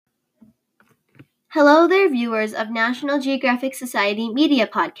Hello there, viewers of National Geographic Society Media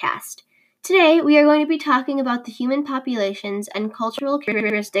Podcast. Today, we are going to be talking about the human populations and cultural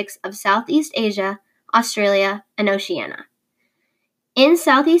characteristics of Southeast Asia, Australia, and Oceania. In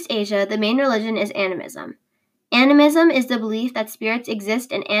Southeast Asia, the main religion is animism. Animism is the belief that spirits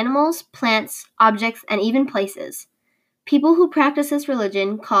exist in animals, plants, objects, and even places. People who practice this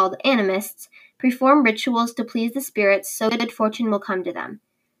religion, called animists, perform rituals to please the spirits so good fortune will come to them.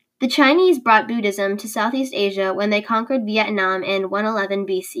 The Chinese brought Buddhism to Southeast Asia when they conquered Vietnam in 111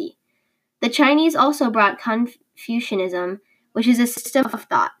 BC. The Chinese also brought Confucianism, which is a system of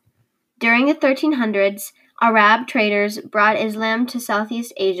thought. During the 1300s, Arab traders brought Islam to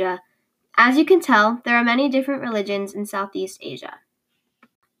Southeast Asia. As you can tell, there are many different religions in Southeast Asia.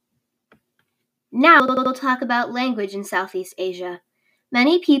 Now we'll talk about language in Southeast Asia.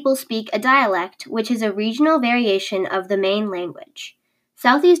 Many people speak a dialect, which is a regional variation of the main language.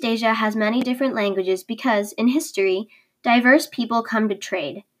 Southeast Asia has many different languages because, in history, diverse people come to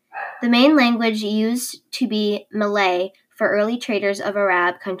trade. The main language used to be Malay for early traders of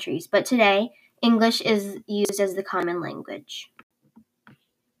Arab countries, but today, English is used as the common language.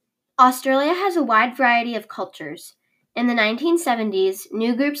 Australia has a wide variety of cultures. In the 1970s,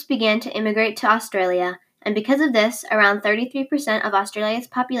 new groups began to immigrate to Australia, and because of this, around 33% of Australia's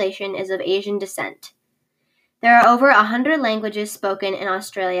population is of Asian descent. There are over 100 languages spoken in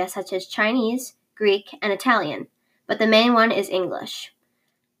Australia, such as Chinese, Greek, and Italian, but the main one is English.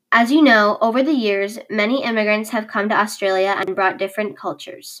 As you know, over the years, many immigrants have come to Australia and brought different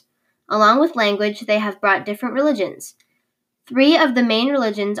cultures. Along with language, they have brought different religions. 3 of the main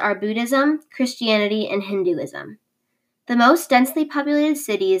religions are Buddhism, Christianity, and Hinduism. The most densely populated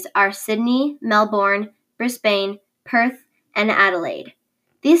cities are Sydney, Melbourne, Brisbane, Perth, and Adelaide.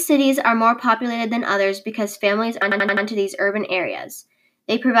 These cities are more populated than others because families are drawn to these urban areas.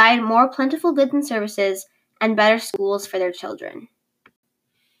 They provide more plentiful goods and services and better schools for their children.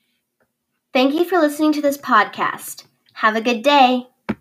 Thank you for listening to this podcast. Have a good day.